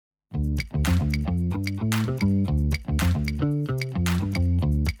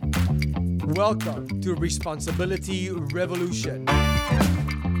Welcome to Responsibility Revolution.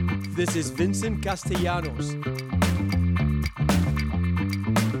 This is Vincent Castellanos.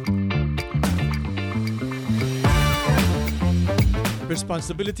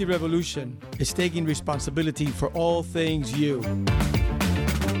 Responsibility Revolution is taking responsibility for all things you.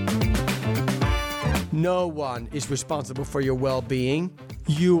 No one is responsible for your well-being.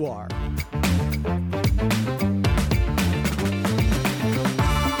 You are.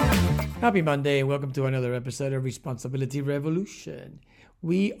 Happy Monday and welcome to another episode of Responsibility Revolution.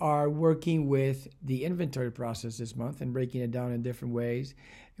 We are working with the inventory process this month and breaking it down in different ways.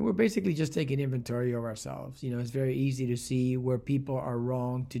 And we're basically just taking inventory of ourselves. You know, it's very easy to see where people are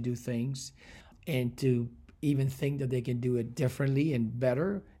wrong to do things and to even think that they can do it differently and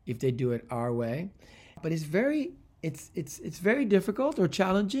better if they do it our way. But it's very difficult or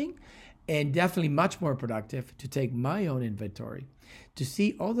challenging and definitely much more productive to take my own inventory, to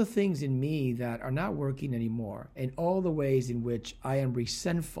see all the things in me that are not working anymore and all the ways in which I am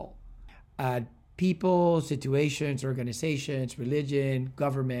resentful at people, situations, organizations, religion,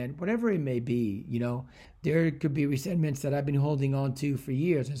 government, whatever it may be. You know, there could be resentments that I've been holding on to for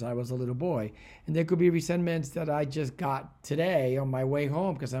years since I was a little boy. And there could be resentments that I just got today on my way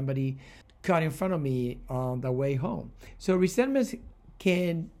home because somebody cut in front of me on the way home. So resentments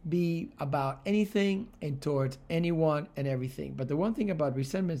can be about anything and towards anyone and everything. But the one thing about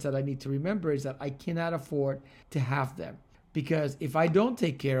resentments that I need to remember is that I cannot afford to have them. Because if I don't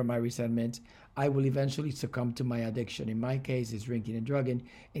take care of my resentments, I will eventually succumb to my addiction. In my case, it's drinking and drugging.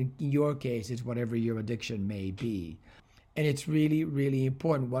 In your case, it's whatever your addiction may be. And it's really, really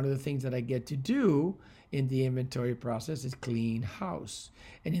important. One of the things that I get to do in the inventory process is clean house.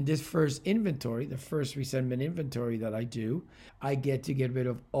 And in this first inventory, the first resentment inventory that I do, I get to get rid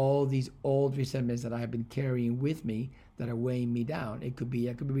of all these old resentments that I have been carrying with me that are weighing me down. I could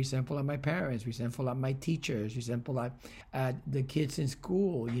be resentful at my parents, resentful at my teachers, resentful at the kids in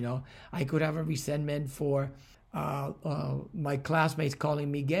school. You know, I could have a resentment for my classmates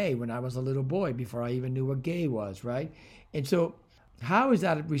calling me gay when I was a little boy before I even knew what gay was, right? And so how is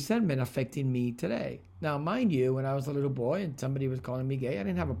that resentment affecting me today? Now, mind you, when I was a little boy and somebody was calling me gay, I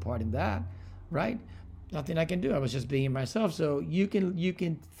didn't have a part in that, right? Nothing I can do. I was just being myself. So you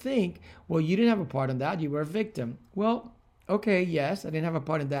can think, well, you didn't have a part in that. You were a victim. Well, okay, yes, I didn't have a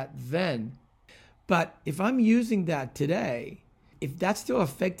part in that then. But if I'm using that today, if that's still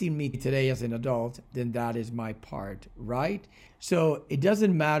affecting me today as an adult, then that is my part, right? So it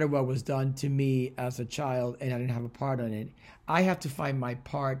doesn't matter what was done to me as a child and I didn't have a part in it. I have to find my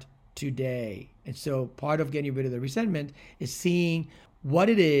part today. And so part of getting rid of the resentment is seeing what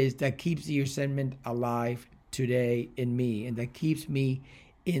it is that keeps the resentment alive today in me and that keeps me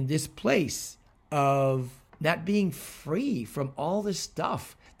in this place of not being free from all this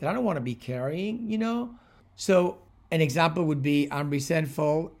stuff that I don't want to be carrying, you know? So an example would be I'm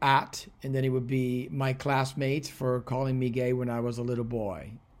resentful at, and then it would be my classmates for calling me gay when I was a little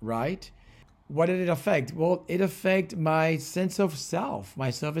boy, right? What did it affect? Well, it affected my sense of self, my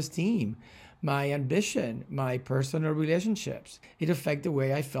self-esteem, my ambition, my personal relationships. It affected the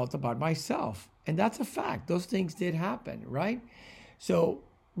way I felt about myself. And that's a fact. Those things did happen, right? So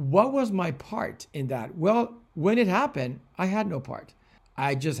what was my part in that? Well, when it happened, I had no part.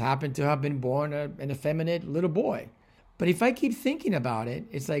 I just happened to have been born an effeminate little boy. But if I keep thinking about it,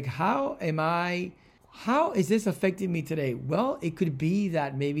 it's like, how is this affecting me today? Well, it could be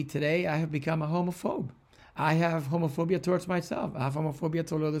that maybe today I have become a homophobe. I have homophobia towards myself. I have homophobia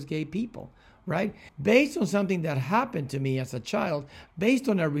towards other gay people, right? Based on something that happened to me as a child, based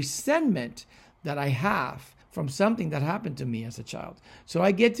on a resentment that I have from something that happened to me as a child. So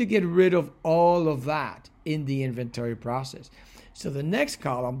I get to get rid of all of that in the inventory process. So the next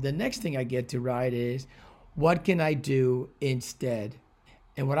column, the next thing I get to write is, what can I do instead?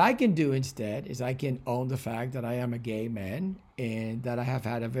 And what I can do instead is I can own the fact that I am a gay man and that I have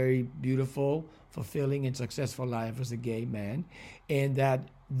had a very beautiful, fulfilling, and successful life as a gay man. And that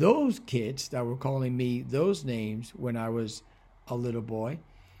those kids that were calling me those names when I was a little boy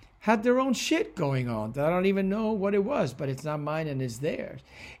had their own shit going on that I don't even know what it was, but it's not mine and it's theirs.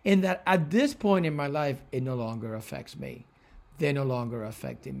 And that at this point in my life, it no longer affects me. They're no longer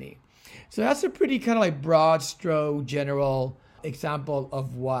affecting me. So that's a pretty kind of like broad stroke, general example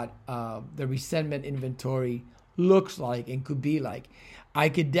of what the resentment inventory looks like and could be like. I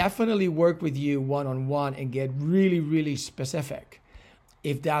could definitely work with you one-on-one and get really, really specific.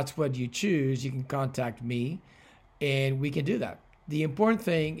 If that's what you choose, you can contact me and we can do that. The important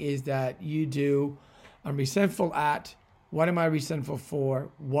thing is that you do, I'm resentful at, what am I resentful for?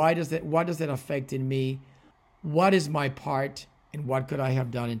 What does it affect in me? What is my part? And what could I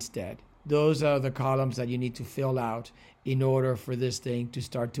have done instead? those are the columns that you need to fill out in order for this thing to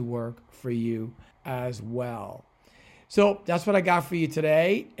start to work for you as well. So that's what I got for you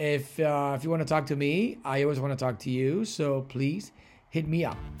today. If you want to talk to me, I always want to talk to you. So please hit me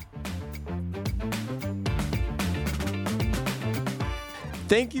up.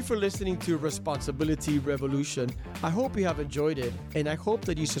 Thank you for listening to Responsibility Revolution. I hope you have enjoyed it, and I hope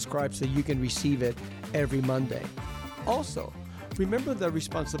that you subscribe so you can receive it every Monday. Also, remember that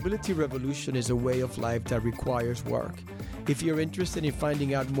Responsibility Revolution is a way of life that requires work. If you're interested in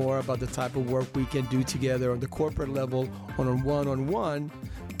finding out more about the type of work we can do together on the corporate level or on one-on-one,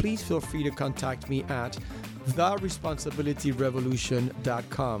 please feel free to contact me at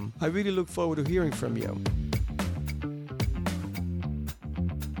theresponsibilityrevolution.com. I really look forward to hearing from you.